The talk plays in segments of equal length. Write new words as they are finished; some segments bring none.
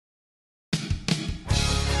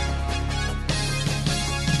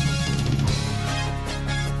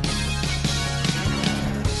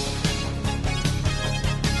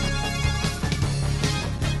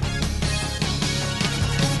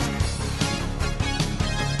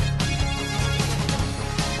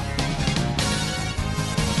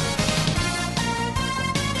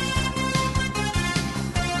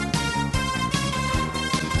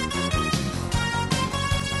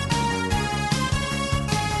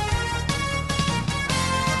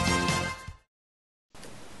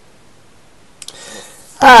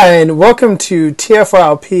Hi, and welcome to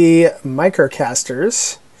TFYLP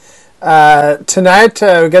Microcasters. Tonight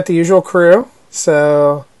we got the usual crew.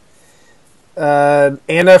 So,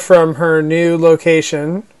 Anna from her new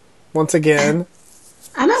location, once again.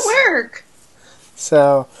 I'm at work.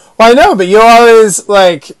 So, well, I know, but you always,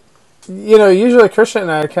 usually Christian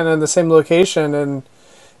and I are kind of in the same location, and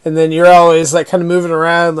then you're always, kind of moving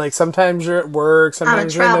around. Like, sometimes you're at work, I'm a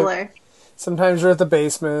traveler. sometimes you're at the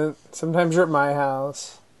basement, sometimes you're at my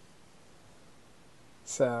house.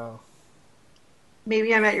 So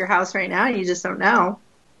Maybe I'm at your house right now and you just don't know.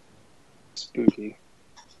 Spooky.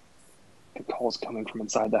 The call's coming from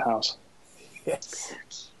inside the house. yes.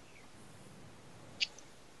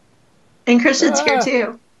 And Christian's here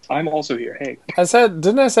too. I'm also here. Hey.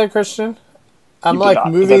 Didn't I say Christian? I'm You did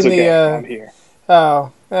not, moving that's okay. I'm here.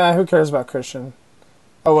 Oh, who cares about Christian?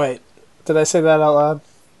 Oh wait, did I say that out loud?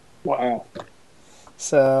 Wow.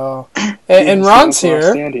 So, and Ron's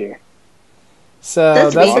here. Stand here. So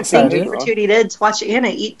this that's week, exciting. thank you for tuning in to watch Anna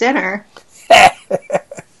eat dinner.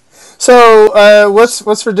 So,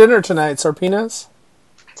 what's for dinner tonight? Sarpinas?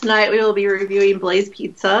 Tonight we will be reviewing Blaze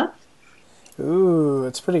Pizza. Ooh,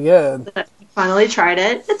 it's pretty good. Finally tried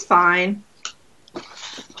it. It's fine.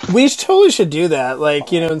 We totally should do that.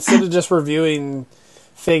 Instead of just reviewing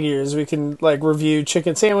figures, we can review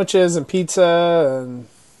chicken sandwiches and pizza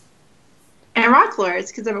And rock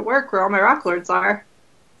lords, because I'm at work where all my rock lords are.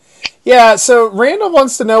 Yeah, so Randall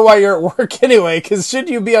wants to know why you're at work anyway, because should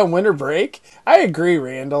you be on winter break? I agree,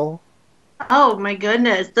 Randall. Oh my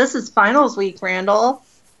goodness. This is finals week, Randall.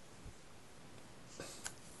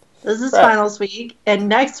 This is finals week, and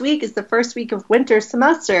next week is the first week of winter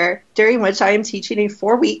semester, during which I am teaching a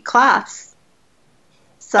 4-week class.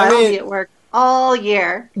 So I will be at work all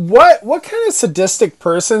year. What kind of sadistic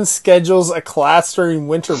person schedules a class during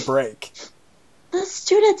winter break? The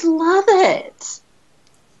students love it.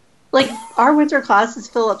 Our winter classes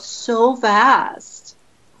fill up so fast.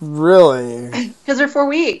 Really? Because they're 4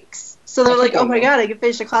 weeks. So they're like, oh my god, I can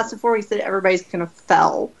finish a class in 4 weeks, and everybody's going to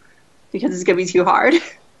fail. Because it's going to be too hard.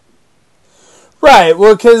 Right,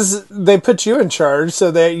 well, because they put you in charge, so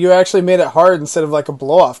that you actually made it hard instead of a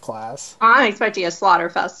blow-off class. I'm expecting a slaughter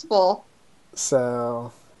festival.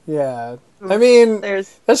 So, yeah. I mean,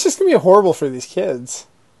 that's just going to be horrible for these kids.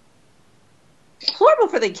 Horrible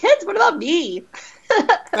for the kids? What about me?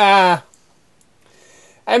 I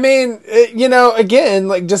mean,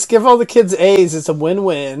 again, just give all the kids A's. It's a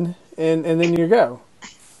win-win, and then you go.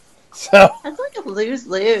 So that's like a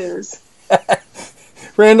lose-lose.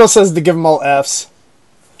 Randall says to give them all F's.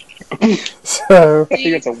 So I think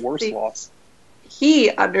it's a worse loss. He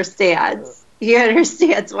understands. He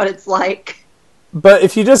understands what it's like. But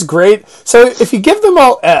if you just grade, so if you give them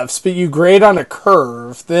all F's, but you grade on a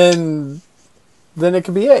curve, then it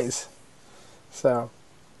could be A's. So,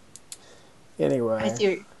 anyway. I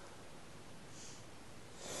see.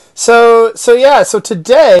 So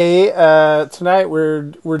today, tonight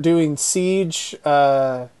we're doing Siege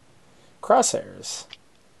Crosshairs.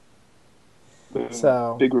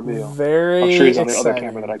 So big reveal. Very I'm sure he's on exciting. the other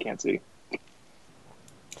camera that I can't see.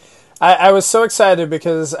 I was so excited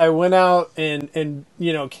because I went out and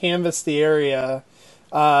canvassed the area.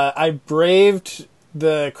 I braved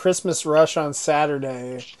the Christmas rush on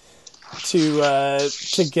Saturday to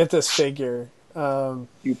get this figure.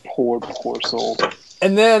 You poor soul.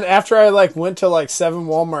 And then after I went to 7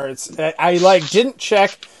 Walmarts, I didn't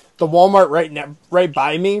check the Walmart right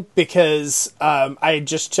by me because I had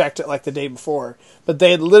just checked it the day before. But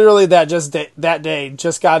they literally that day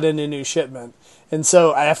just got in a new shipment. And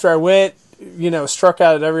so after I went, struck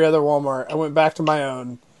out at every other Walmart, I went back to my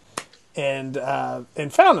own and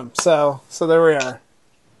found them. So there we are.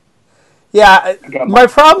 Yeah, my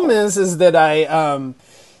problem is that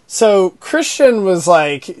so Christian was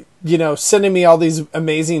sending me all these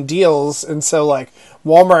amazing deals, and so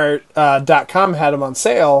Walmart.com had them on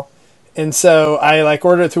sale, and so I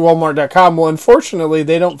ordered it through Walmart.com. Well, unfortunately,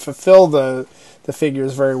 they don't fulfill the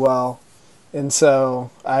figures very well, and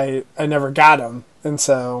so I never got them, and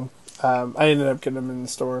so I ended up getting them in the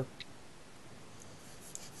store.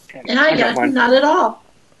 And I got them not at all.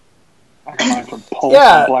 I got mine from Pulse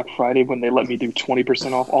on Black Friday when they let me do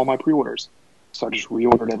 20% off all my pre-orders. So I just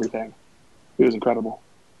reordered everything. It was incredible.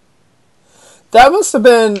 That must have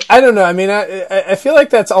been, I don't know, I mean, I feel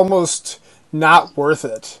like that's almost not worth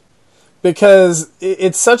it. Because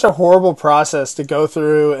it's such a horrible process to go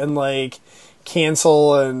through and,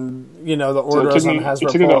 cancel and, the orders on Hasbro Pulse. It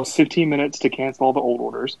took me about 15 minutes to cancel all the old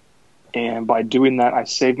orders. And by doing that, I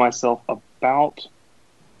saved myself about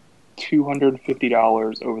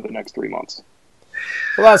 $250 over the next 3 months.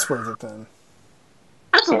 Well, that's worth it then.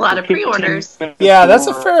 That's a lot of pre-orders. Yeah, that's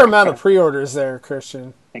a fair amount of pre-orders there,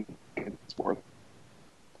 Christian. I think it's worth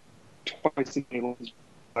twice as many ones.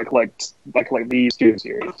 I collect these two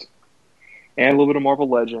series, and a little bit of Marvel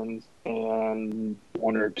Legends, and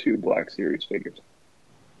 1 or 2 Black Series figures.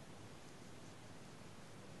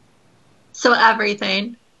 So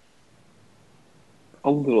everything. A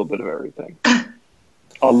little bit of everything.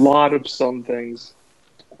 A lot of some things.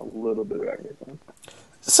 A little bit of everything.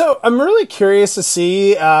 So I'm really curious to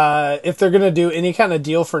see if they're going to do any kind of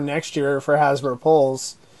deal for next year for Hasbro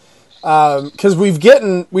Pulse. Because we've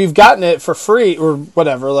gotten it for free or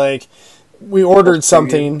whatever. Like, we ordered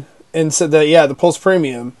something and said that, the Pulse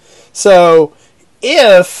Premium. So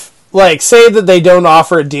if, like, say that they don't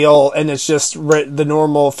offer a deal and it's just the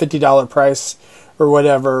normal $50 price or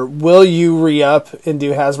whatever, will you re-up and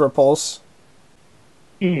do Hasbro Pulse?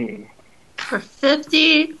 For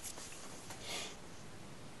 50?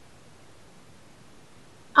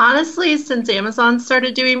 Honestly, since Amazon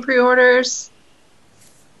started doing pre-orders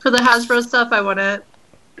for the Hasbro stuff, I wouldn't.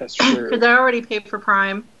 That's true. Because I already paid for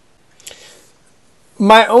Prime.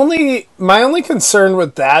 My only concern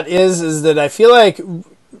with that is that I feel like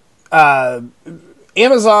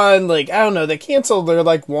Amazon, like, I don't know, they cancel, they're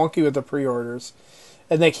like wonky with the pre-orders.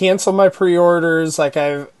 And they cancel my pre-orders,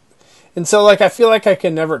 and so like I feel like I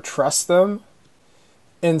can never trust them.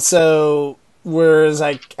 And so whereas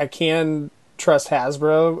I can trust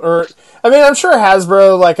Hasbro, or I mean, I'm sure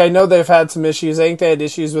Hasbro, like, I know they've had some issues. I think they had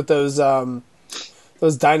issues with those Dino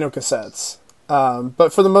cassettes,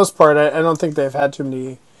 but for the most part, I don't think they've had too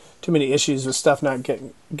many issues with stuff not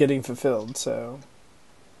getting fulfilled. So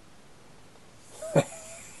I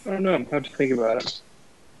don't know. I have to think about it.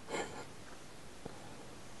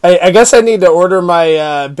 I guess I need to order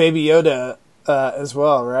my Baby Yoda as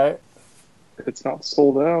well, right? If it's not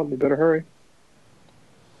sold out, you better hurry.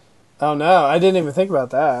 Oh no, I didn't even think about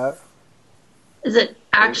that. Is it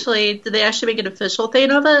actually, did they actually make an official thing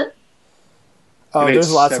of it? Oh,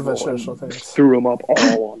 there's lots of official things. Threw them up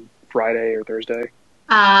all on Friday or Thursday.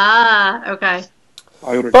 Ah, okay.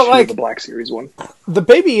 I ordered 2 of the Black Series one. The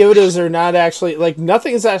Baby Yodas are not actually, like,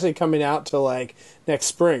 nothing is actually coming out till, like, next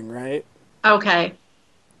spring, right? Okay.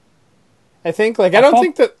 I think, like, I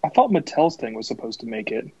thought Mattel's thing was supposed to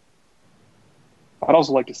make it. I'd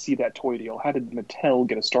also like to see that toy deal. How did Mattel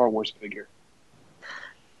get a Star Wars figure?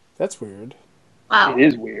 That's weird. Wow. It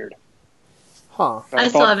is weird. Huh. I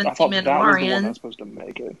still haven't seen That was the one Mandalorian. that's supposed to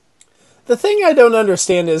make it. The thing I don't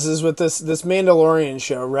understand is with this Mandalorian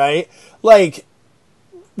show, right? Like,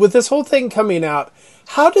 with this whole thing coming out,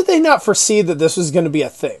 how did they not foresee that this was going to be a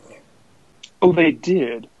thing? Oh, they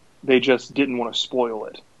did. They just didn't want to spoil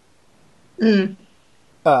it.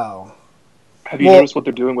 Oh. Have you noticed what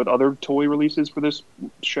they're doing with other toy releases for this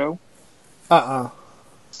show?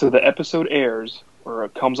 So the episode airs, or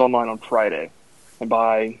it comes online on Friday, and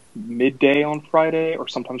by midday on Friday, or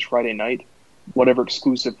sometimes Friday night, whatever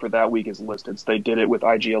exclusive for that week is listed. So they did it with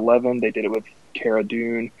IG-11, they did it with Cara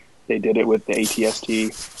Dune, they did it with the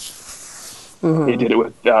AT-ST, they did it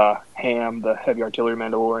with Ham, the Heavy Artillery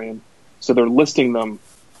Mandalorian. So they're listing them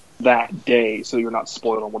that day, so you're not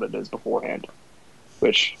spoiled on what it is beforehand.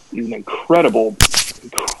 Which is an incredible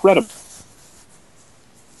method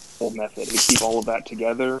to keep all of that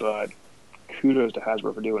together, but kudos to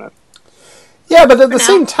Hasbro for doing it. Yeah, but at the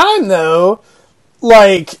same time, though,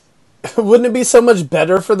 like, wouldn't it be so much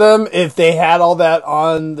better for them if they had all that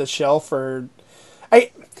on the shelf? Or I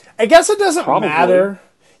guess it doesn't matter.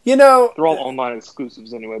 You know, they're all online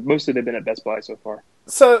exclusives anyway. Mostly they've been at Best Buy so far.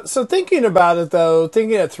 So thinking about it, though,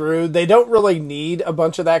 thinking it through, they don't really need a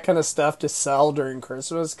bunch of that kind of stuff to sell during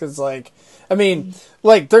Christmas, because, like, I mean,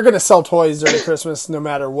 like, they're going to sell toys during Christmas no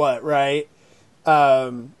matter what, right?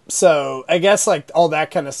 So I guess, like, all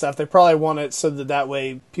that kind of stuff, they probably want it so that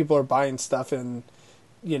way people are buying stuff in,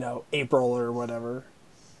 you know, April or whatever.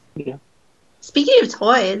 Yeah. Speaking of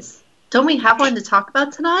toys, don't we have one to talk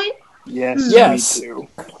about tonight? Yes. We do.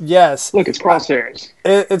 Yes. Look, it's Crosshairs.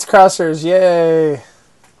 It's Crosshairs, yay.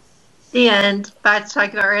 The end. Back to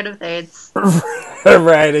talking about random things.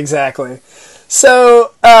 Right, exactly.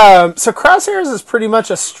 So Crosshairs is pretty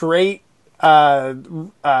much a straight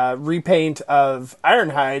repaint of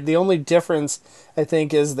Ironhide. The only difference, I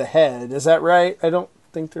think, is the head. Is that right? I don't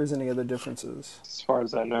think there's any other differences. As far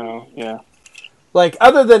as I know, yeah. Like,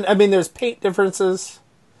 other than, I mean, there's paint differences,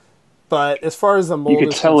 but as far as the mold, you can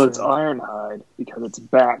tell it's Ironhide because it's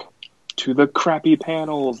back to the crappy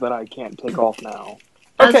panels that I can't take off now.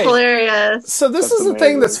 That's hilarious. So this is the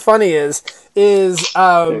thing that's funny is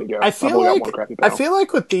I feel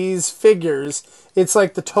like with these figures, it's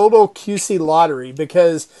like the total QC lottery,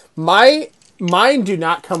 because my mine do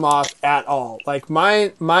not come off at all. Like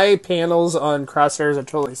my panels on Crosshairs are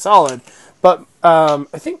totally solid, but I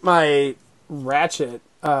think my ratchet.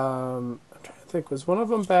 I'm trying to think, was one of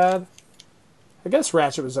them bad? I guess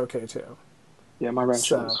ratchet was okay too. Yeah, my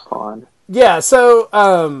ratchet was fine. Yeah, so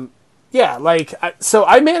so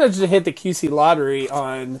I managed to hit the QC lottery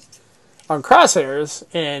on Crosshairs,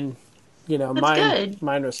 and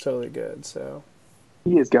mine was totally good. So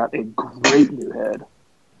he has got a great new head.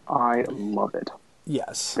 I love it.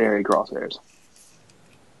 Yes, very Crosshairs.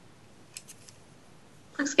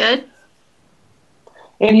 Looks good.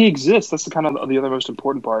 And he exists. That's the other most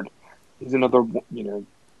important part. He's another,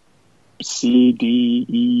 C, D,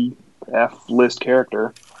 E, F list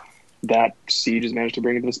character that Siege has managed to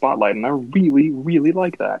bring into the spotlight, and I really, really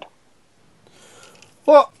like that.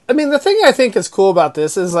 Well, I mean, the thing I think is cool about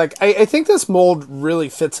this is, like, I think this mold really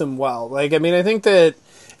fits him well. Like, I mean, I think that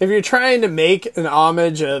if you're trying to make an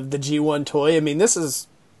homage of the G1 toy, I mean, this is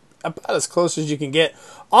about as close as you can get.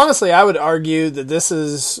 Honestly, I would argue that this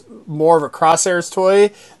is more of a Crosshairs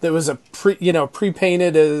toy that was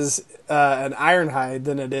pre-painted as an Ironhide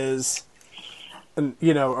than it is, a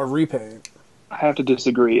repaint. I have to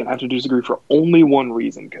disagree, and I have to disagree for only one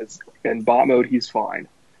reason, because in bot mode he's fine,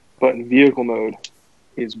 but in vehicle mode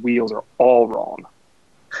his wheels are all wrong.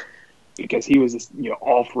 Because he was this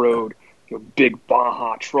off-road, big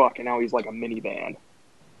Baja truck, and now he's like a minivan.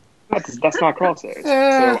 That's not Crosshairs.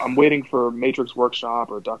 So I'm waiting for Matrix Workshop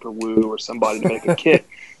or Dr. Wu or somebody to make a kit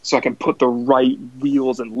so I can put the right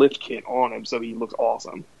wheels and lift kit on him so he looks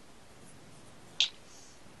awesome.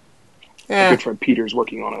 My good friend Peter's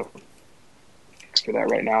working on a fix for that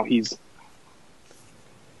right now. He's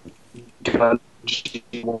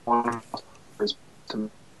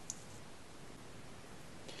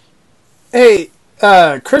Hey,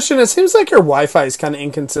 Christian, it seems like your Wi-Fi is kind of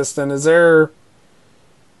inconsistent. Is there...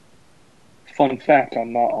 Fun fact,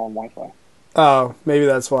 I'm not on Wi-Fi. Oh, maybe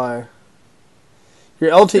that's why.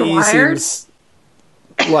 Your LTE seems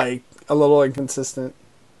like a little inconsistent.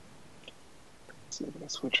 Let's see if I can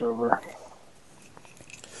switch over.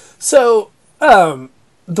 So, the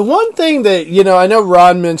one thing that, I know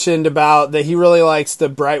Ron mentioned about that he really likes the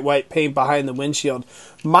bright white paint behind the windshield.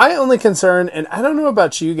 My only concern, and I don't know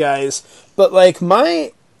about you guys, but like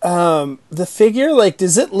the figure, like,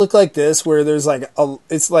 does it look like this where there's like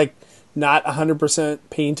it's like not 100%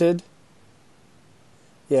 painted?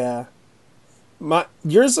 Yeah.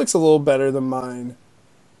 Yours looks a little better than mine.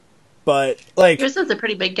 But, like... Yours has a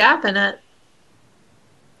pretty big gap in it.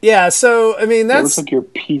 Yeah, so, I mean, that's... It looks like your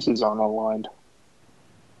pieces aren't aligned.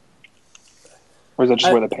 Or is that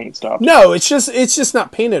just where the paint stops? No, it's just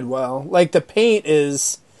not painted well. Like, the paint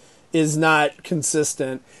is not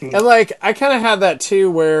consistent. Mm. And, like, I kind of have that,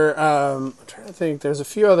 too, where... I'm trying to think. There's a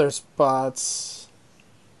few other spots...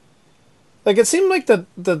 Like, it seemed like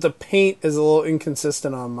the paint is a little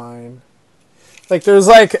inconsistent on mine. Like, there's,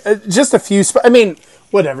 like, just a few spots. I mean,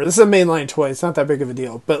 whatever. This is a mainline toy. It's not that big of a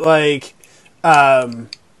deal. But, like, it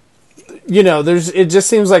just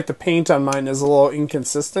seems like the paint on mine is a little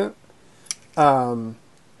inconsistent.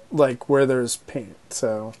 Like, where there's paint.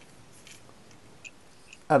 So,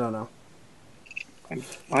 I don't know.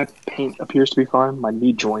 My paint appears to be fine. My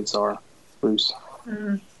knee joints are loose.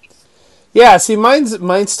 Mm. Yeah, see, mine's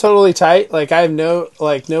totally tight. Like, I have no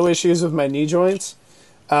issues with my knee joints.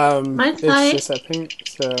 Mine's tight. It's just that paint,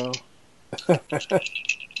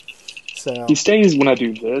 so. He stays when I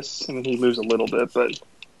do this, and then he moves a little bit, but,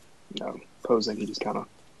 posing, he just kind of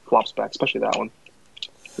flops back, especially that one.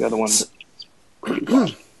 The other one's pretty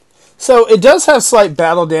flat. So, it does have slight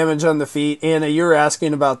battle damage on the feet. Anna, you were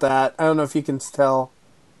asking about that. I don't know if you can tell.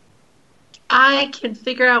 I can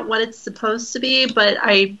figure out what it's supposed to be, but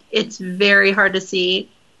it's very hard to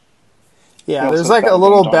see. Yeah, there's like a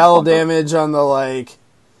little battle damage on the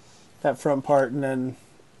that front part, and then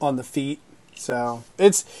on the feet. So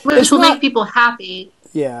which will make people happy.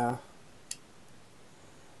 Yeah.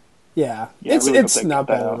 Yeah, it's not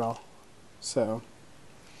bad at all. So.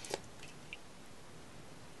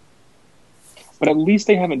 But at least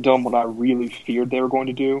they haven't done what I really feared they were going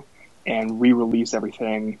to do, and re-release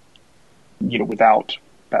everything. Without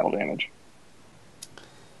battle damage.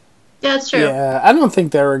 Yeah, that's true. Yeah, I don't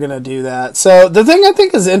think they were going to do that. So, the thing I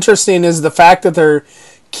think is interesting is the fact that they're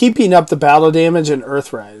keeping up the battle damage in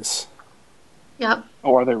Earthrise. Yep.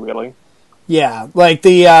 Oh, are they really? Yeah, like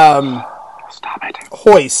the Stop it.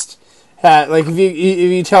 Hoist. Like, if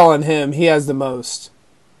you tell on him, he has the most.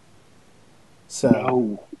 So,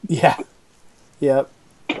 no. Yeah. Yep.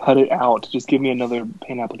 Cut it out. Just give me another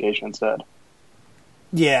paint application instead.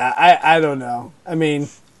 Yeah, I don't know. I mean,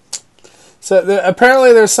 So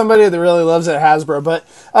apparently there's somebody that really loves it at Hasbro. But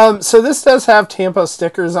so this does have Tampa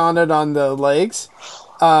stickers on it on the legs.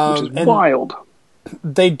 Which is wild.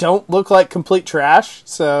 They don't look like complete trash.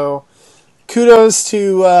 So kudos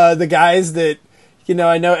to the guys that,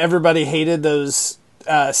 I know everybody hated those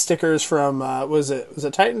stickers from, was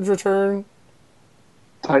it Titan's Return?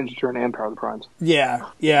 Titan's Return and Power of the Primes. Yeah,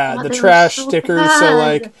 the trash stickers. Bad. So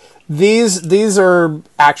like these are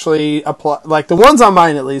actually like the ones on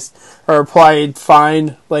mine at least are applied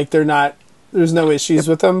fine. Like there's no issues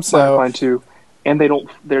with them. So mine too, and they don't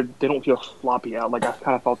feel floppy out. Like I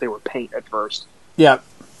kind of thought they were paint at first. Yeah.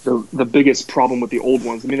 The biggest problem with the old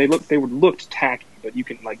ones, I mean, they would look tacky, but you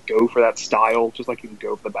can like go for that style just like you can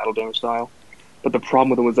go for the Battle Damage style. But the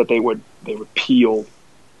problem with them was that they would peel,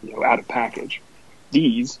 out of package.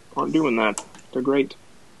 These aren't doing that. They're great.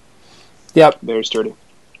 Yep. They're sturdy.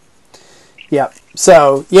 Yep.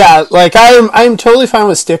 So yeah, like I'm totally fine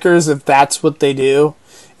with stickers if that's what they do,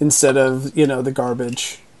 instead of the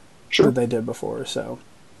garbage that they did before. So,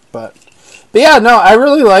 but yeah, no, I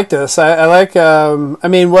really like this. I like. I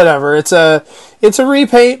mean, whatever. It's a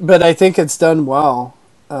repaint, but I think it's done well.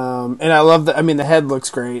 And I love the. I mean, the head looks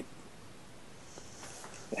great.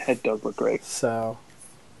 The head does look great. So,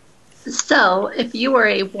 if you were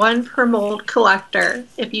a 1 per mold collector,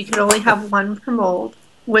 if you could only have 1 per mold,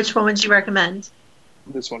 which one would you recommend?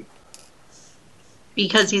 This one.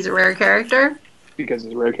 Because he's a rare character? Because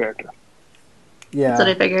he's a rare character. Yeah. That's what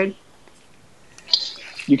I figured.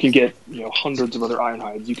 You can get, hundreds of other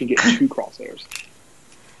Ironhides. You can get 2 Crosshairs.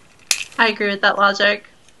 I agree with that logic.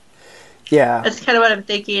 Yeah. That's kind of what I'm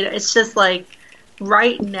thinking. It's just like,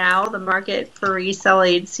 right now, the market for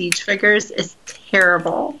reselling Siege figures is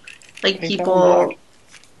terrible. Like, people...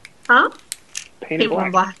 Huh? Painted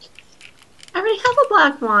black. I already have a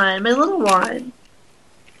black one. My little one.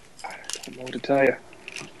 I don't know what to tell you.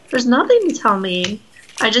 There's nothing to tell me.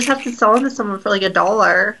 I just have to sell them to someone for like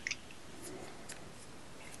 $1.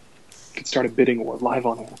 You could start a bidding war live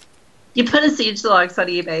on it. You put a Siege Deluxe on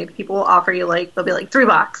eBay, people will offer you they'll be like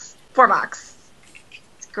 $3, $4.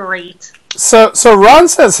 It's great. So Ron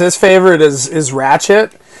says his favorite is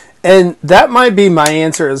Ratchet. And that might be my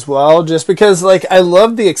answer as well, just because, I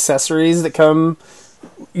love the accessories that come,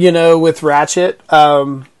 with Ratchet.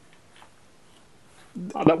 That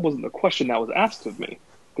wasn't the question that was asked of me.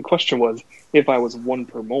 The question was, if I was 1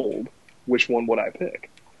 per mold, which one would I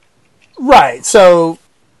pick? Right, so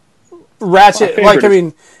Ratchet,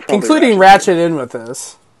 including Ratchet in with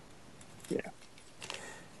this. Yeah.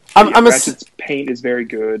 I'm Ratchet's paint is very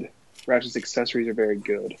good. Ratchet's accessories are very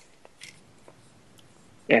good.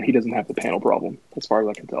 And he doesn't have the panel problem, as far as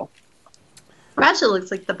I can tell. Ratchet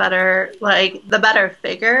looks like the better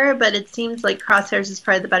figure, but it seems like Crosshairs is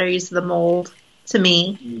probably the better use of the mold to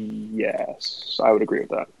me. Yes, I would agree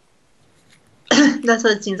with that. That's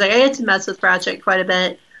what it seems like. I get to mess with Ratchet quite a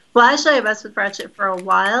bit. Well, actually, I messed with Ratchet for a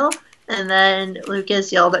while, and then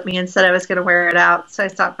Lucas yelled at me and said I was going to wear it out, so I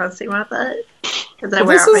stopped messing with it.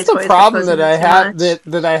 This is the problem that I have.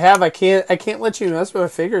 That I have. I can't let you mess with my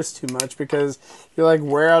figures too much because you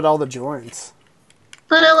wear out all the joints.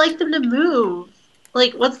 But I like them to move.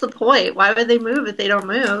 What's the point? Why would they move if they don't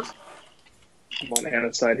move? I'm on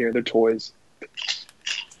Anna's side here. They're toys.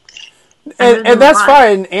 And that's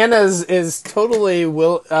fine. Anna is totally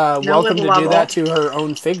welcome to do that to her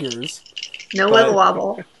own figures. No wiggle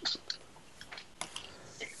wobble.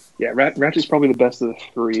 Yeah, Ratchet's probably the best of the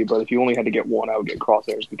 3, but if you only had to get 1, I would get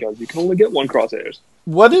Crosshairs because you can only get 1 Crosshairs.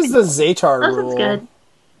 What is the Zetar rule? Good.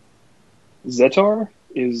 Zetar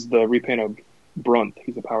is the repaint of Brunt.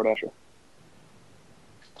 He's a Power Dasher.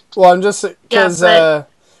 Well, I'm just... Because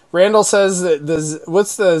Randall says that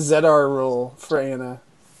what's the Zetar rule for Anna?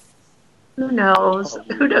 Who knows?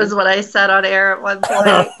 Who knows what I said on air at one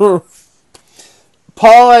point?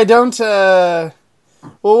 Paul, I don't...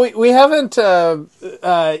 Well, we haven't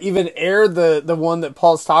even aired the one that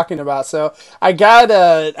Paul's talking about, so I got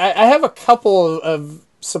I have a couple of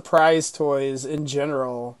surprise toys in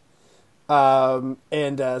general, and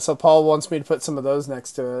so Paul wants me to put some of those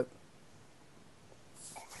next to it.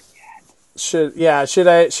 Should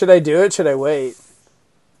I do it? Should I wait?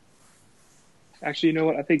 Actually, you know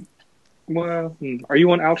what? I think. Well, are you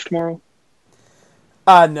on Ouch tomorrow?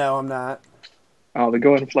 No, I'm not. Oh, then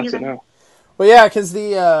go ahead and flex it now. Well, yeah, because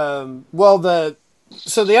the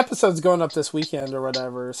episode's going up this weekend or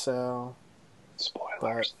whatever, so...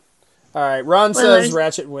 Spoilers. All right, Ron says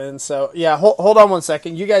Ratchet wins, so yeah, hold on one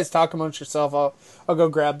second. You guys talk amongst yourself. I'll go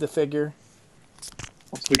grab the figure.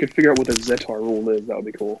 So we could figure out what the Zetar rule is. That would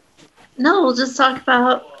be cool. No, we'll just talk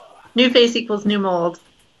about new face equals new mold.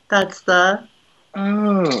 That's the...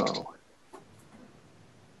 Oh.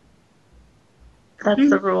 That's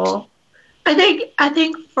the rule. I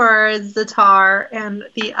think for Zatar and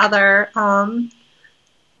the other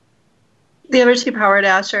two Power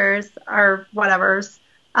Dashers or whatever's,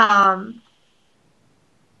 I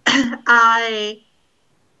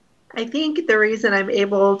think the reason I'm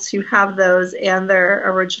able to have those and their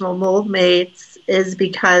original mold mates is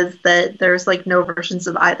because that there's like no versions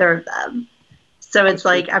of either of them. So it's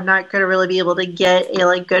like I'm not going to really be able to get a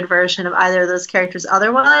like good version of either of those characters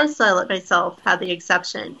otherwise, so I let myself have the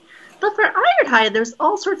exception. But for Ironhide, there's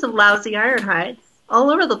all sorts of lousy Ironhides all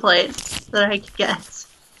over the place that I could get.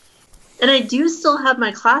 And I do still have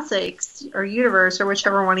my Classics or Universe or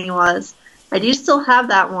whichever one he was. I do still have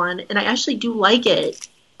that one, and I actually do like it.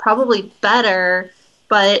 Probably better,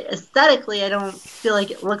 but aesthetically I don't feel like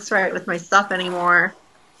it looks right with my stuff anymore.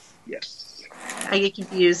 Yes. I get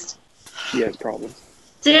confused. She has problems.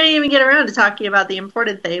 Didn't even get around to talking about the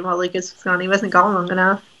important thing while Lucas was gone. He wasn't gone long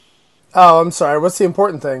enough. Oh, I'm sorry. What's the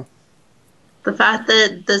important thing? The fact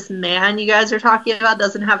that this man you guys are talking about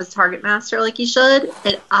doesn't have his target master like he should,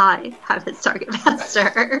 and I have his target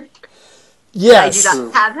master. Yes. I do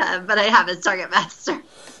not have him, but I have his target master.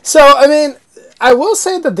 So, I mean, I will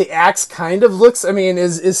say that the axe kind of looks,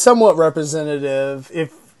 is somewhat representative.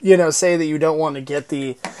 If, say that you don't want to get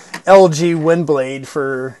the LG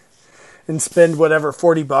Windblade and spend whatever,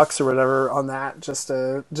 $40 or whatever on that just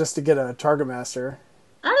to get a target master.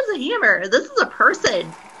 That is a hammer. This is a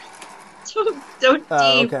person. Don't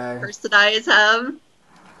depersonalize him.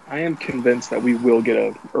 I am convinced that we will get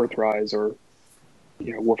a Earthrise or,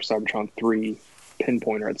 War for Cybertron 3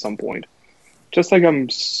 pinpointer at some point. Just like I'm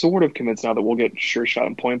sort of convinced now that we'll get Sure Shot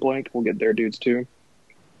and Point Blank. We'll get their dudes too.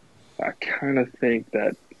 I kind of think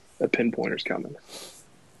that a pinpointer's coming.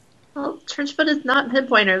 Well, Trenchfoot is not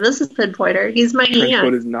Pinpointer. This is Pinpointer. He's my Trenchfoot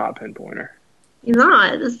aunt. is not Pinpointer. He's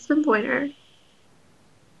not. This is Pinpointer.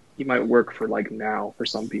 He might work for now for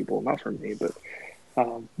some people, not for me, but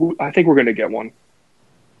I think we're going to get one.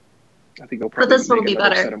 I think they'll probably. But this one will be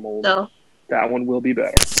better. So. That one will be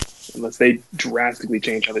better, unless they drastically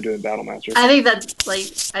change how they're doing Battle Masters. I think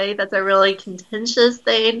that's a really contentious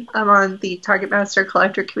thing among the Target Master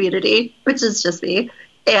collector community, which is just me,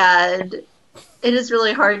 and it is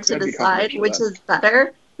really hard to decide which is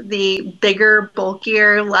better: the bigger,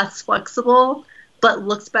 bulkier, less flexible, but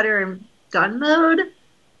looks better in gun mode.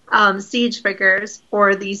 Siege figures,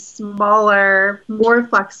 or the smaller, more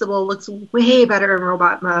flexible, looks way better in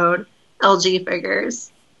robot mode, LG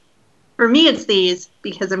figures. For me, it's these,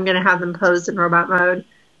 because I'm going to have them posed in robot mode.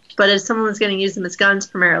 But if someone was going to use them as guns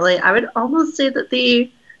primarily, I would almost say that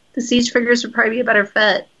the Siege figures would probably be a better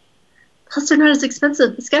fit. Plus, they're not as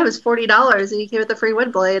expensive. This guy was $40, and he came with a free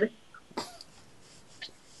Windblade.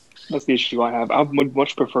 That's the issue I have. I would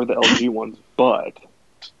much prefer the LG ones, but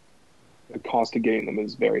the cost of getting them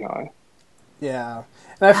is very high. Yeah.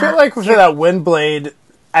 And I feel like for that Windblade,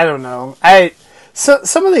 I don't know.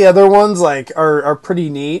 Some of the other ones are pretty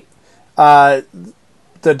neat. The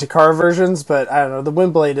Dakar versions, but I don't know. The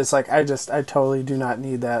Windblade is I totally do not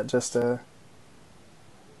need that just to...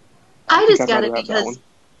 I just got it because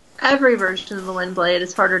every version of the Windblade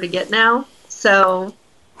is harder to get now. So,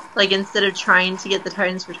 instead of trying to get the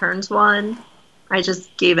Titans Returns one, I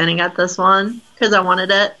just gave in and got this one because I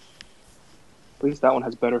wanted it. At least that one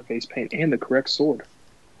has better face paint and the correct sword.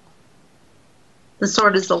 The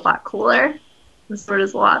sword is a lot cooler. The sword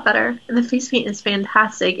is a lot better. And the face paint is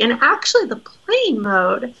fantastic. And actually, the playing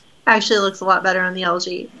mode actually looks a lot better on the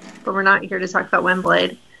LG. But we're not here to talk about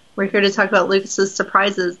Windblade. We're here to talk about Lucas's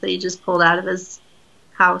surprises that he just pulled out of his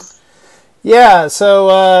house. Yeah,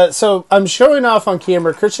 so I'm showing off on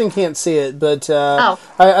camera. Christian can't see it, but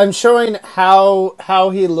I'm showing how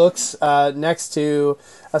he looks next to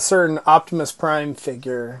a certain Optimus Prime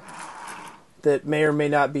figure that may or may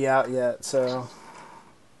not be out yet. So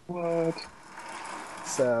what?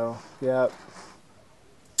 So yep.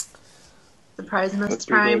 Surprise, Optimus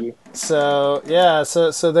Prime. So yeah,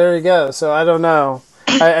 so there you go. So I don't know.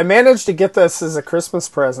 I managed to get this as a Christmas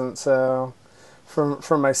present. So.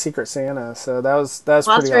 From my Secret Santa, so that was pretty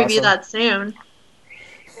awesome. We'll have to review that soon.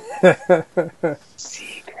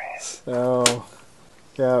 Secret. So,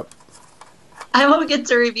 yep. I won't get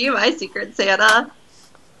to review my Secret Santa.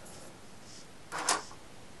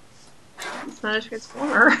 It's not a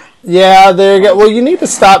Transformer. Yeah, there you go. Well, you need to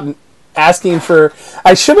stop asking for...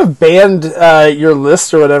 I should have banned your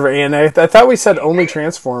list or whatever, Anna. I thought we said only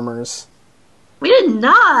Transformers. We did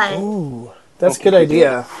not. Ooh, that's a good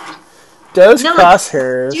idea. Does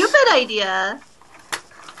Crosshairs stupid idea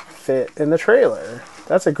fit in the trailer?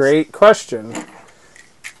 That's a great question.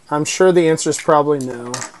 I'm sure the answer is probably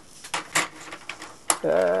no.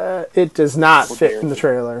 It does not fit in the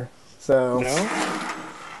trailer. So, No?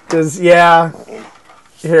 because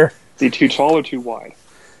here. Is he too tall or too wide?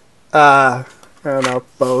 I don't know,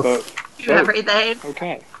 both. Everything.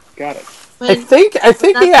 Okay, got it. I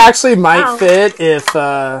think he actually might fit if.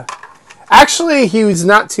 Actually, he was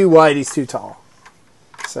not too wide. He's too tall.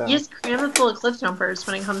 So you just cram it full of cliff jumpers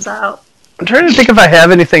when it comes out. I'm trying to think if I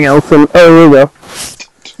have anything else. Oh, here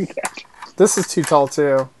we go. This is too tall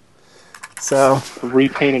too. So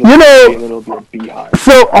repaint it, and then it'll be a beehive.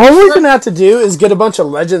 So all we're gonna have to do is get a bunch of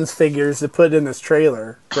Legends figures to put in this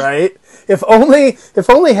trailer, right? If only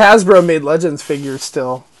Hasbro made Legends figures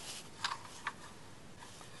still.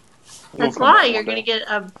 That's why you're gonna get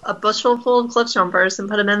a bushel full of cliff jumpers and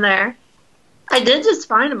put them in there. I did just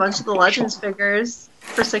find a bunch of the Legends figures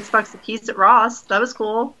for $6 a piece at Ross. That was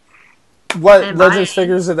cool. What Legends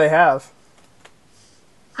figures did they have?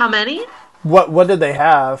 How many? What did they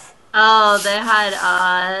have? Oh, they had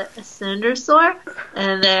a Cindersaur,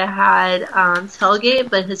 and they had Tailgate,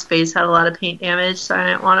 but his face had a lot of paint damage, so I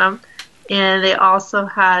didn't want him. And they also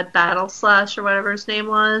had Battle Slash, or whatever his name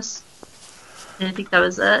was. And I think that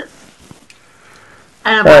was it.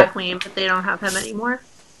 And a Blackwing, but they don't have him anymore.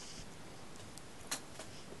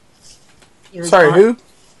 Sorry, who?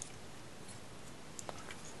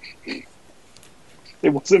 It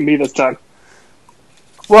wasn't me this time.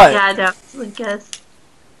 What? Yeah, I don't guess.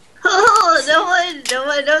 Oh, no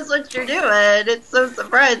one knows what you're doing. It's so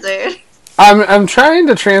surprising. I'm trying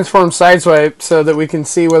to transform Sideswipe so that we can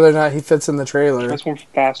see whether or not he fits in the trailer. Transform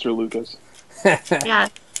faster, Lucas. Yeah,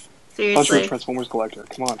 seriously. You're a Transformers collector.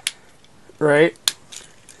 Come on. Right?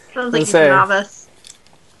 Sounds like he's a novice.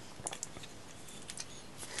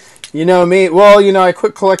 You know me. Well, I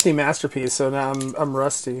quit collecting Masterpiece, so now I'm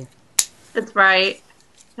rusty. That's right.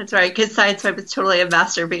 That's right. Because Sideswipe is totally a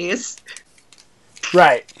masterpiece.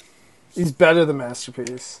 Right. He's better than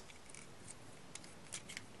Masterpiece.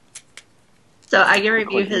 So I can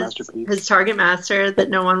review his Target Master that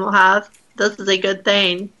no one will have. This is a good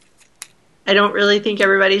thing. I don't really think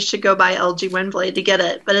everybody should go buy LG Windblade to get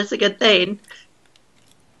it, but it's a good thing.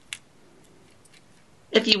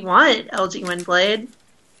 If you want LG Windblade.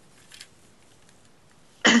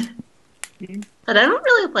 But I don't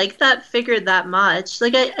really like that figure that much.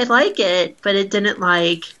 Like, I like it, but it didn't,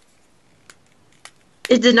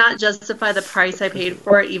 it did not justify the price I paid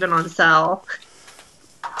for it, even on sale.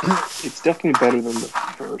 It's definitely better than the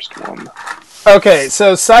first one. Okay,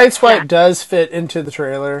 so Sideswipe does fit into the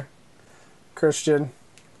trailer, Christian.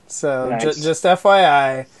 So, nice. Just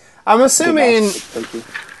FYI. I'm assuming... Thank you.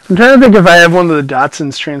 I'm trying to think if I have one of the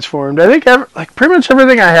Datsuns transformed. I think pretty much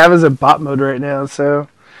everything I have is a bot mode right now, so...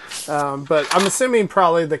 but I'm assuming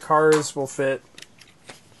probably the cars will fit.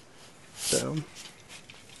 So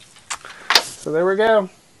there we go.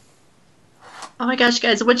 Oh my gosh,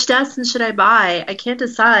 guys, which Datsun should I buy? I can't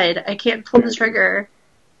decide. I can't pull the trigger.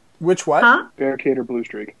 Which what? Huh? Barricade or Blue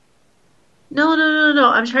Streak? No.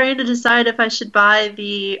 I'm trying to decide if I should buy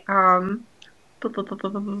the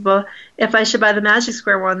if I should buy the Magic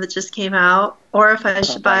Square one that just came out, or if I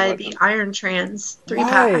should buy the Iron Trans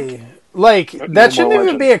 3-pack. Like, that shouldn't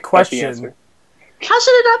even be a question. How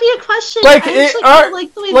should it not be a question? Like, I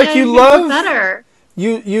like the way you love better.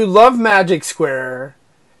 You love Magic Square,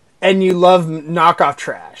 and you love knockoff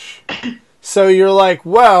trash. So you're like,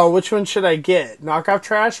 well, which one should I get? Knockoff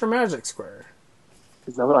trash or Magic Square?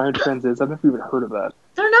 Is that what Iron Trans is? I've never even heard of that.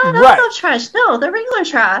 They're not knockoff trash. No, they're regular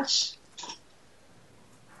trash.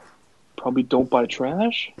 Probably don't buy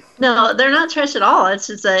trash? No, they're not trash at all. It's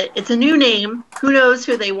just it's a new name. Who knows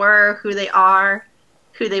who they were, who they are,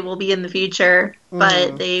 who they will be in the future.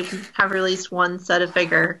 But they have released one set of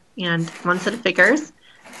figures, and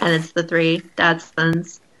it's the 3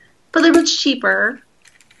 Datsuns. But they're much cheaper.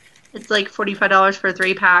 It's like $45 for a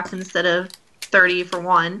 3-pack instead of $30 for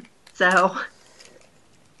one. So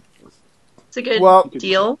it's a good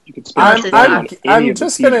deal. I'm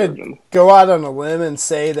just going to go out on a limb and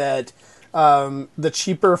say that the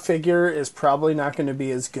cheaper figure is probably not going to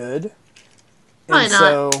be as good. Why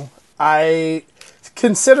not? So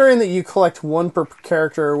considering that you collect one per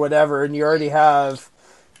character or whatever, and you already have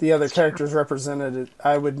the other characters represented,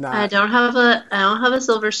 I would not. I don't have a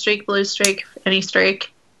silver streak, blue streak, any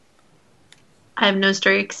streak. I have no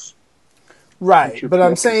streaks. Right, but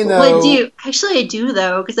I'm saying though. I do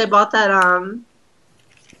though, because I bought that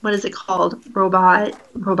what is it called? Not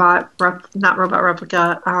robot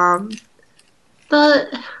replica.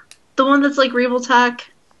 The one that's like Reveltech.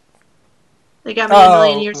 They got me a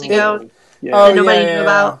million years ago. That nobody knew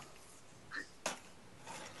about.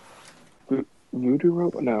 Voodoo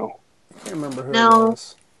Robot? No. I can't remember who it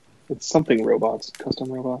was. It's something robots.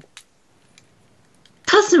 Custom robot.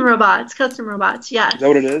 Custom robots, yes. Is that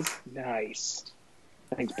what it is? Nice.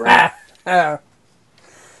 Thanks, Brent.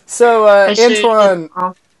 So, Antoine,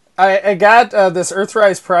 I got this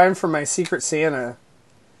Earthrise Prime from my Secret Santa.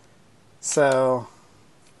 So,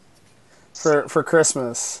 for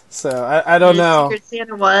Christmas. So, I don't know. Secret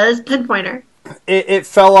Santa was pinpointer. It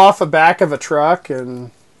fell off the back of a truck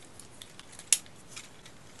and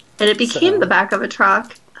it became the back of a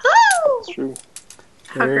truck. That's true.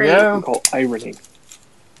 How there great. You go. We call irony.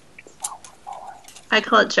 I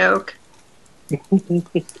call it joke.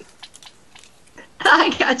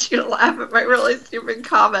 I got you to laugh at my really stupid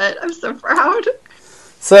comment. I'm so proud.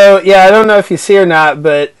 So, yeah, I don't know if you see or not,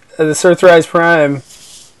 but this Earthrise Prime,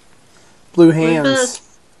 blue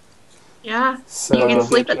hands. Yeah. So, you can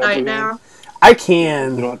sleep at night now. I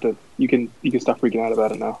can. You don't have to. You can stop freaking out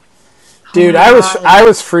about it now. Dude, I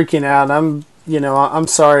was freaking out. I'm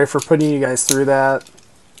sorry for putting you guys through that.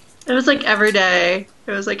 It was like every day.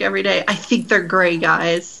 I think they're gray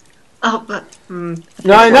guys. Oh, but no,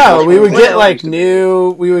 I know. We would get like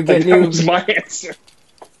new. We would get new. That was my answer.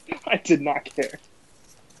 I did not care.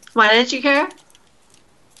 Why didn't you care?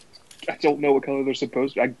 I don't know what color they're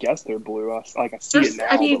supposed to. I guess they're blue. I see it now.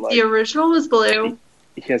 I mean, the original was blue.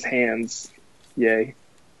 He has hands. Yay.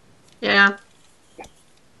 Yeah.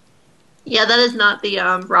 Yeah, that is not the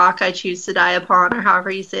rock I choose to die upon, or however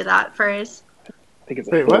you say that phrase. I think it's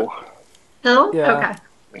a hill. What? Hill? Yeah.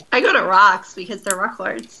 Okay. I go to rocks because they're rock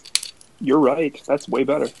lords. You're right. That's way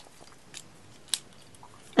better.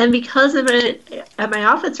 And because I'm at my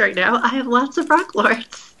outfits right now, I have lots of rock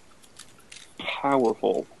lords.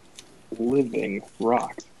 Powerful, living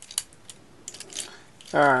rocks.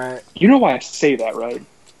 Alright. You know why I say that, right?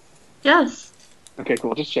 Yes. Okay,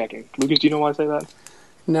 cool. Just checking. Lucas, do you know why I say that?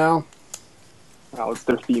 No. Oh, it's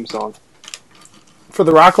their theme song. For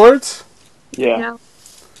the Rock Lords? Yeah.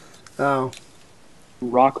 Oh.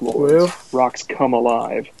 Rock Lords. Blue? Rocks come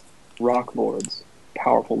alive. Rock Lords.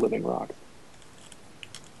 Powerful living rocks.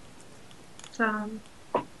 Do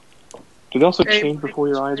they also change before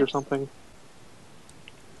your eyes or something?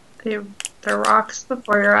 They're rocks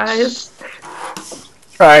before your eyes.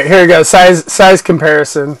 Alright, here we go. Size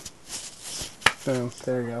comparison. Boom.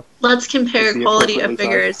 There you go. Let's compare quality of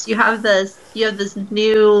figures. You have this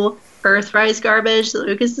new Earthrise garbage that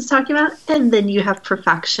Lucas is talking about, and then you have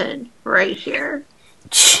perfection right here.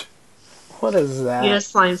 What is that?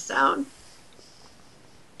 Venus Limestone.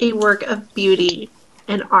 A work of beauty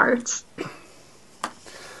and art.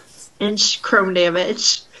 And chrome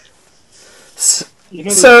damage. You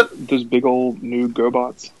know those big old new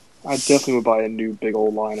GoBots? I definitely would buy a new big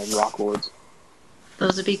old line of Rock Lords.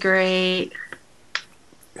 Those would be great.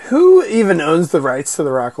 Who even owns the rights to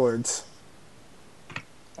the Rock Lords?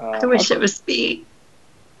 I wish it was me.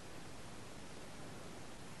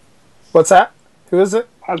 What's that? Who is it?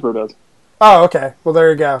 Hasbro does. Oh, okay. Well, there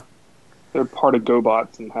you go. They're part of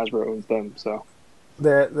GoBots, and Hasbro owns them, so...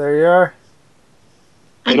 There you are.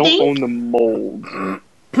 They don't own the molds,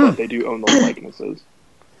 but they do own the likenesses.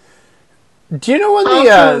 Do you know when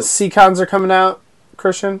the Seacons are coming out,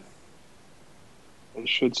 Christian? They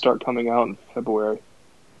should start coming out in February.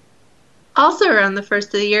 Also around the first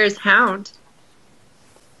of the year is Hound.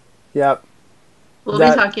 Yep. We'll be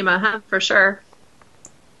talking about him for sure.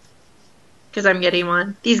 Because I'm getting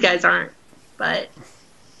one. These guys aren't, but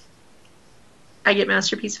I get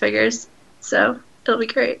Masterpiece figures, so it'll be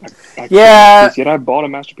great. I bought a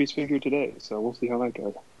Masterpiece figure today, so we'll see how that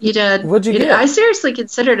goes. You did. What'd you get? I seriously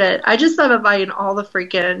considered it. I just thought of buying all the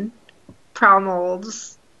freaking Prowl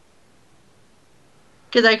molds.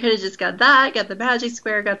 Because I could have just got the Magic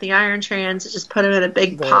Square, got the Iron Trans, and just put them in a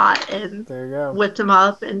big pot and whipped them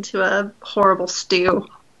up into a horrible stew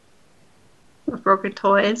of broken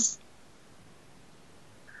toys.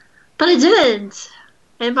 But I didn't.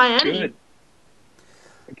 I didn't buy any. Good.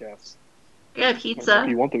 I guess. I got pizza. If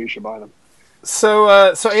you want them, you should buy them. So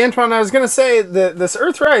Antoine, I was gonna say that this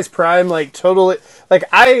Earthrise Prime, totally,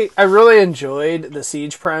 I really enjoyed the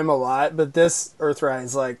Siege Prime a lot, but this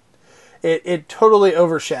Earthrise, it totally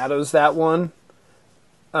overshadows that one.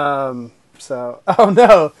 Oh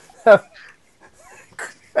no.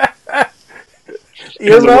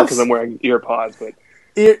 Earmuffs? Because I'm wearing ear pods, but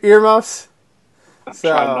earmuffs. I'm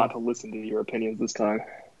trying not to listen to your opinions this time.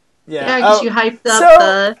 Yeah, because you hyped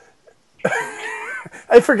up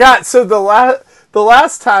I forgot. So the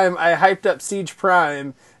last time I hyped up Siege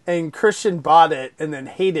Prime, and Christian bought it and then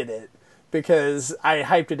hated it because I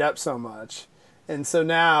hyped it up so much. And so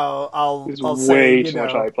now I'll way too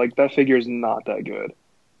much hype. That figure is not that good.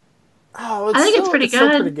 Oh, I think it's pretty good.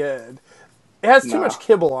 Still pretty good. It has too much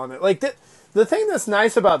kibble on it. The thing that's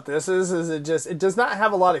nice about this is it does not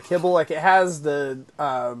have a lot of kibble. Like, it has the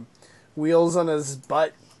wheels on his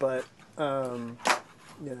butt, but or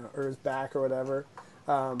his back or whatever.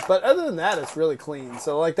 But other than that, it's really clean.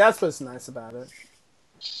 So, like, that's what's nice about it.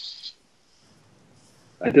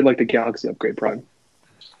 I did like the Galaxy Upgrade Prime.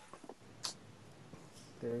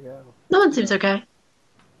 There you go. That one seems okay.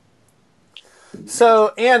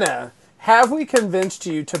 So, Anna, have we convinced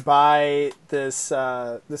you to buy this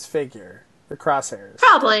this figure, the Crosshairs?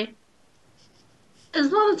 Probably.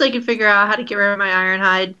 As long as I can figure out how to get rid of my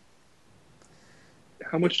Ironhide.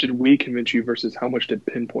 How much did we convince you versus how much did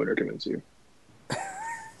Pinpointer convince you?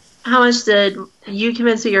 How much did you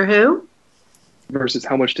convince me, or who? Versus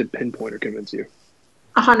how much did Pinpointer convince you?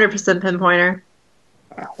 100% Pinpointer.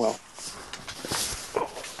 Well.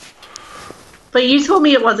 But you told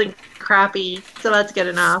me it wasn't crappy, so that's good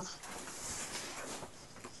enough.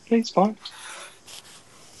 Okay, it's fine.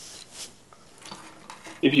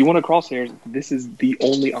 If you want a Crosshairs, this is the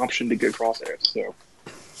only option to get Crosshairs. So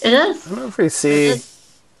it is. I don't know if we see. It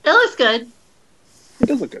looks good. It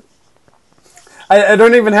does look good. I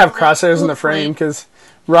don't even have Crosshairs in the frame because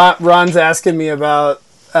Ron's asking me about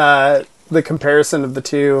the comparison of the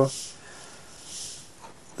two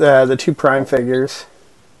Prime figures.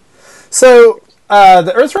 So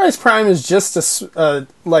the Earthrise Prime is just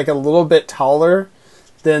like a little bit taller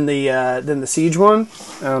than the Siege one.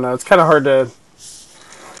 I don't know. It's kind of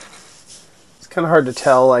hard to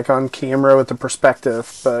tell, like, on camera with the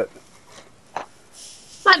perspective, but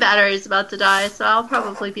my battery is about to die, so I'll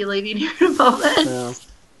probably be leaving here in a moment. Yeah.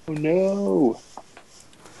 Oh no!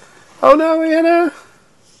 Oh no, Anna!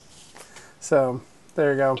 So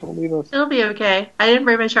there you go. Don't leave us. It'll be okay. I didn't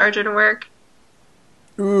bring my charger to work.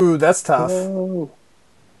 Ooh, that's tough. No.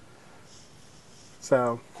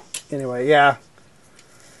 So anyway, yeah.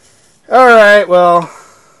 All right, well,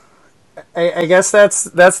 I guess that's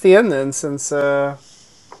the end then, since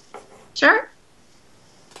Sure.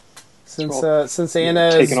 Since Anna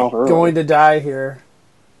is going to die here.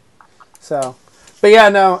 So, but yeah,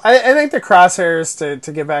 no, I think the Crosshairs,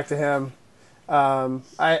 to get back to him,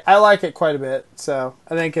 I like it quite a bit. So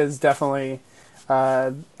I think it's definitely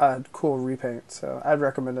a cool repaint. So I'd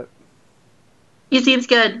recommend it. He seems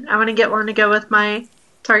good. I want to get one to go with my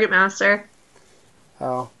Target Master.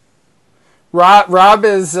 Oh, Rob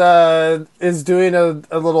is doing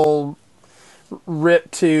a little rip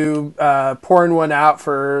to pouring one out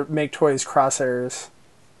for Make Toys Crosshairs,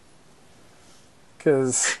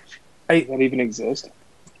 because does that even exist?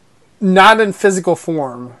 Not in physical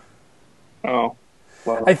form. Oh,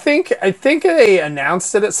 well. I think they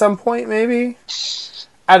announced it at some point. Maybe,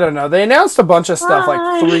 I don't know. They announced a bunch of stuff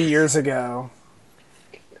like 3 years ago.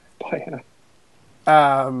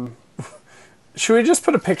 Should we just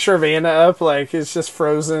put a picture of Anna up? Like, it's just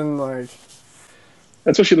frozen. Like,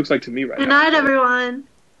 that's what she looks like to me right now. Good night, everyone.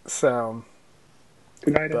 So,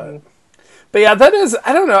 good night, Anna. But yeah, that is,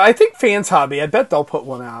 I don't know. I think Fans Hobby, I bet they'll put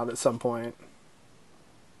one out at some point.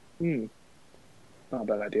 Not a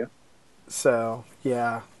bad idea. So,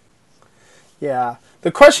 yeah. Yeah.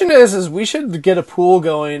 The question is we should get a pool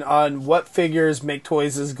going on what figures Make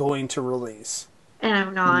Toys is going to release. And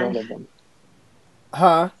I'm not. None of them.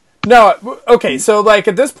 Huh? No, okay, so, like,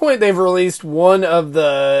 at this point, they've released one of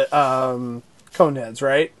the Coneheads,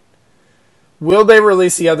 right? Will they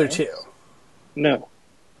release the other two? No.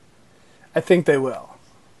 I think they will.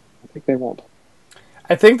 I think they won't.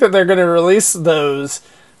 I think that they're going to release those,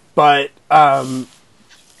 but I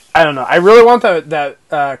don't know. I really want that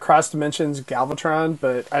Cross Dimensions Galvatron,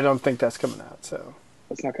 but I don't think that's coming out. So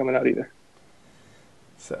that's not coming out either.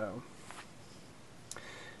 So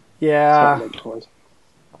yeah. Make Toys.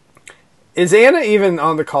 Is Anna even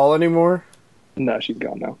on the call anymore? No, she's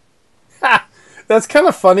gone now. That's kind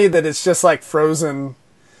of funny that it's just like frozen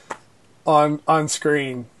on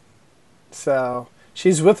screen. So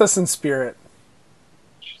she's with us in spirit.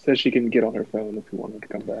 She says she can get on her phone if you want her to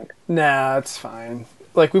come back. Nah, it's fine.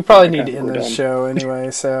 Like, we probably need to end this show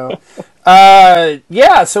anyway. So,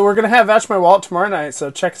 yeah. So we're gonna have Batch My Wallet tomorrow night.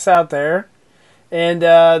 So check us out there, and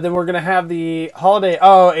then we're gonna have the holiday.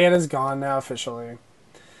 Oh, Anna's gone now officially.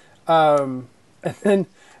 And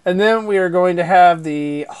then we are going to have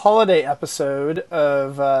the holiday episode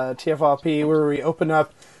of TFYLP where we open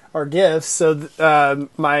up our gifts. So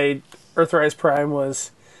my Earthrise Prime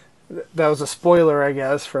was a spoiler, I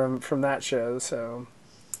guess, from that show. So,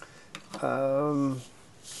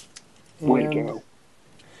 way to go.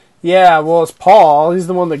 Yeah, well, it's Paul. He's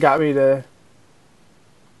the one that got me to.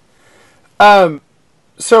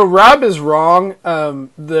 So Rob is wrong.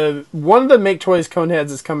 The one of the Make Toys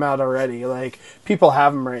Coneheads has come out already. Like, people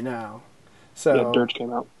have them right now. So yeah, Dirge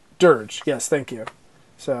came out. Dirge. Yes, thank you.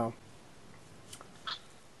 So,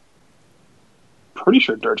 pretty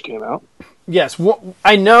sure Dirge came out. Yes,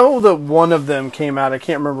 I know that one of them came out. I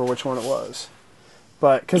can't remember which one it was,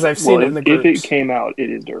 but because I've seen it in the groups. If it came out,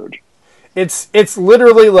 it is Dirge. It's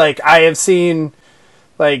literally like I have seen,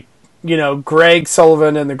 like, you know, Greg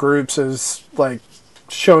Sullivan in the groups has like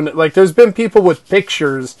shown it. Like, there's been people with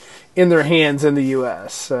pictures in their hands in the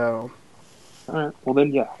U.S. So, all right, well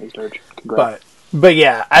then, yeah, it's Dirge. Congrats. But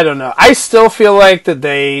yeah, I don't know. I still feel like that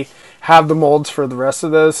they have the molds for the rest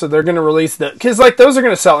of those, so they're going to release because like those are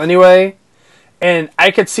going to sell anyway, and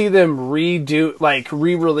I could see them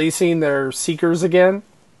re-releasing their Seekers again.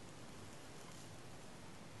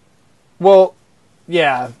 Well,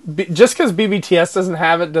 yeah, just because BBTS doesn't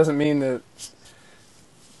have it doesn't mean that.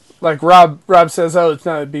 Like Rob says, oh, it's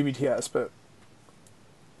not a BBTS, but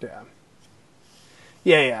yeah.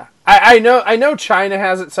 I know China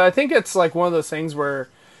has it, so I think it's like one of those things where,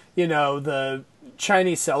 you know, the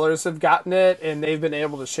Chinese sellers have gotten it and they've been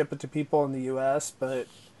able to ship it to people in the U.S., but,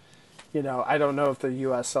 you know, I don't know if the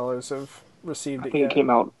U.S. sellers have received it yet. I think it came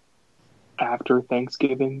out after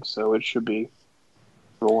Thanksgiving, so it should be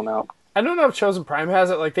rolling out. I don't know if Chosen Prime has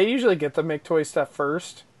it. Like, they usually get the Make Toy stuff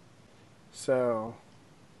first. So,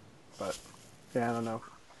 but, yeah, I don't know.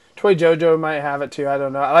 Toy Jojo might have it too. I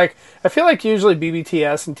don't know. Like, I feel like usually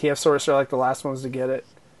BBTS and TF Source are like the last ones to get it.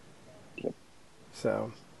 Yep.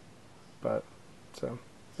 So,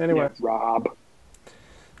 anyway. Yeah, Rob.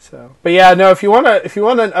 So, but yeah, no. If you want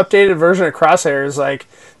an updated version of Crosshairs, like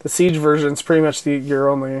the Siege version's pretty much your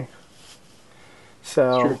only. So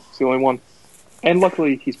it's true. It's the only one, and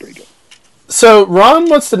luckily he's pretty good. So Ron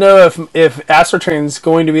wants to know if Astrotrain's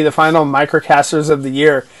going to be the final Microcasters of the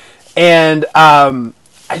year, and I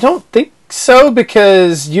don't think so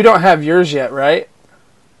because you don't have yours yet, right?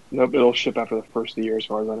 Nope, it'll ship after the first of the year, as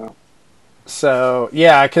far as I know. So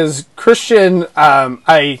yeah, because Christian,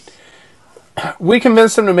 we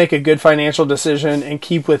convinced him to make a good financial decision and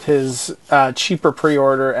keep with his cheaper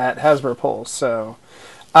pre-order at Hasbro Pulse. So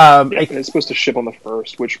and it's supposed to ship on the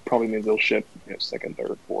 1st, which probably means it'll ship 2nd,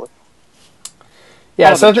 3rd, 4th.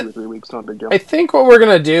 Yeah, so 2 or 3 weeks, not a big deal. I think what we're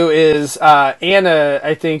gonna do is Anna,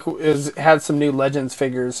 I think, had some new Legends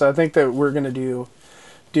figures, so I think that we're gonna do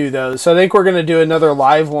those. So I think we're gonna do another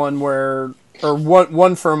live one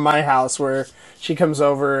one from my house where she comes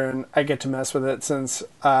over and I get to mess with it since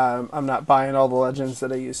I'm not buying all the Legends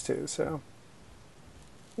that I used to. So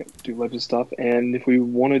yeah, do Legend stuff, and if we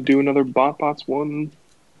want to do another BotBots one,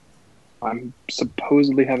 I'm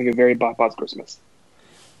supposedly having a very BotBots Christmas.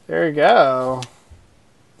 There you go.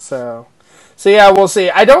 So yeah, we'll see.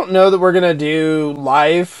 I don't know that we're gonna do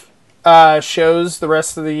live shows the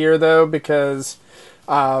rest of the year though, because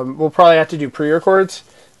we'll probably have to do pre-records.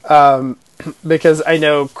 Because I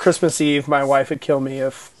know Christmas Eve, my wife would kill me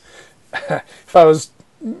if I was,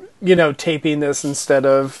 you know, taping this instead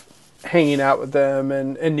of hanging out with them,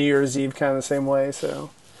 and New Year's Eve kind of the same way. So,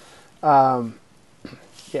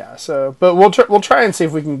 yeah. So, but we'll try and see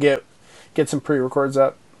if we can get some pre-records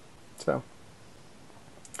up. So.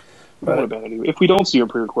 But, if we don't see your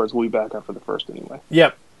pre-records, we'll be back after the 1st anyway.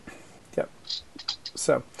 Yep.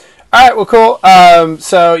 So, all right, well, cool.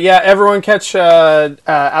 So yeah, everyone catch Out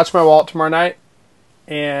to My Wallet tomorrow night,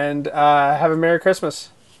 and have a Merry Christmas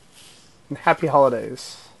and Happy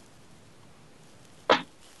Holidays.